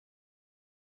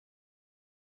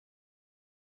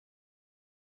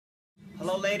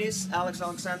Hello ladies, Alex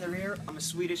Almqvist here. I'm a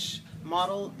Swedish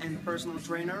model and personal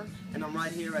trainer, and I'm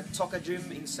right here at Tokka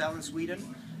Gym in Sälen,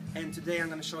 Sweden. And today I'm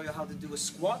going to show you how to do a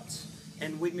squat.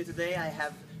 And with me today I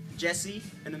have Jessie,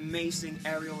 an amazing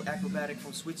aerial acrobatic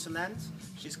from Switzerland.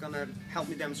 She's going to help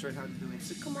me demonstrate how to do it.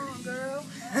 So come on, girl.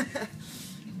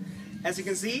 As you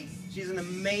can see, she's in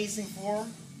amazing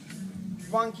form.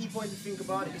 One key point to think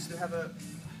about is to have a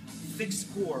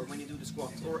fixed core when you do the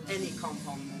squat, or any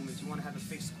compound movements. You want to have a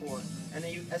fixed core. And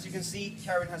then as you can see,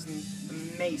 Karen has an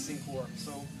amazing core,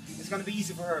 so it's going to be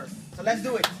easy for her. So let's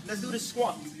do it. Let's do the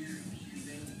squat.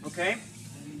 Okay?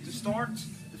 To start,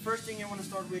 the first thing you want to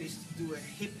start with is to do a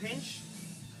hip hinge.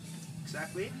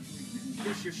 Exactly.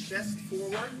 Push your chest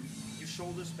forward, your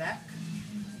shoulders back.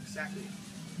 Exactly.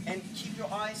 And keep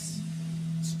your eyes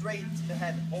straight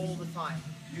ahead all the time.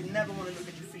 You never want to look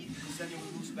at your feet, because then you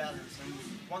will lose balance. And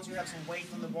once you have some weight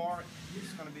on the bar,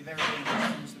 it's going to be very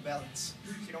dangerous to lose the balance.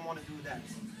 So you don't want to do that.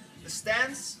 The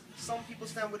stance, some people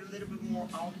stand with a little bit more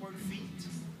outward feet.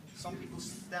 Some people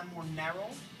stand more narrow.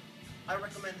 I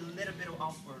recommend a little bit of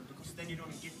outward, because then you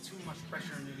don't get too much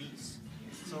pressure on the knees.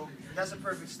 So that's a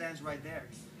perfect stance right there.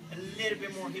 A little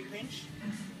bit more hip hinge.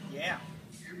 Yeah.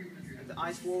 And the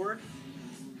eyes forward.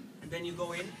 And then you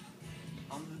go in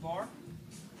under the bar.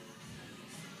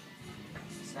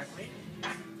 Exactly.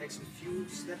 Take some few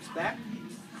steps back.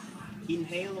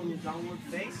 Inhale on the downward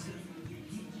face.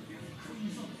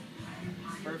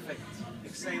 Perfect.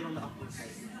 Exhale on the upward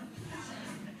face.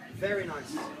 Very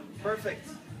nice. Perfect.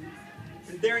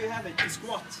 And there you have it, the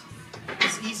squat.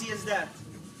 As easy as that.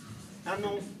 I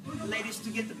know, ladies, to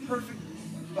get the perfect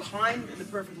behind and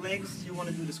the perfect legs, you want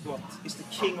to do the squat. It's the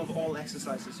king of all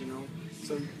exercises, you know.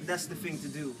 So that's the thing to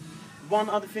do. One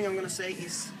other thing I'm going to say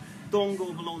is, don't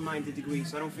go below 90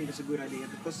 degrees. I don't think it's a good idea,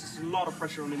 because there's a lot of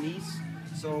pressure on the knees.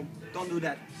 So don't do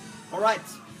that. Alright,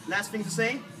 last thing to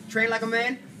say, train like a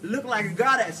man, look like a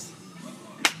goddess.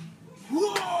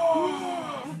 Whoa!